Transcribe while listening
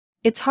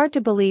It's hard to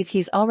believe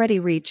he's already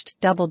reached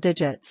double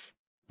digits.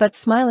 But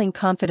smiling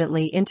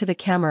confidently into the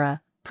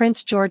camera,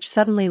 Prince George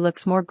suddenly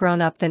looks more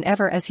grown-up than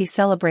ever as he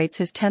celebrates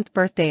his 10th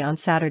birthday on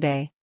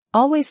Saturday.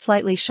 Always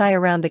slightly shy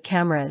around the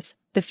cameras,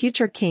 the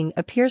future king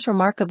appears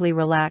remarkably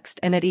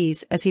relaxed and at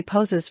ease as he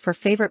poses for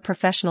favorite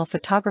professional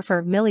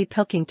photographer Millie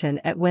Pilkington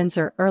at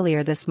Windsor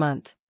earlier this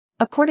month.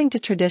 According to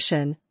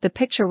tradition, the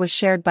picture was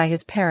shared by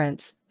his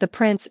parents, the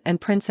Prince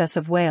and Princess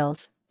of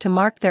Wales, to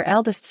mark their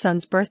eldest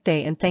son's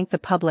birthday and thank the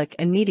public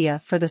and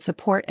media for the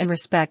support and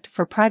respect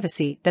for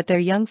privacy that their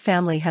young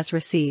family has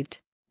received.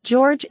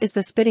 George is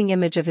the spitting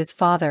image of his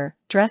father,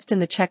 dressed in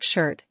the check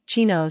shirt,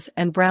 chinos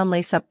and brown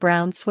lace-up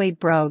brown suede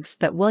brogues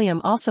that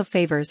William also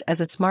favors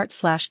as a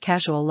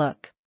smart/casual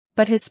look.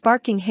 But his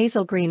sparking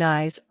hazel-green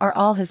eyes are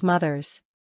all his mother's.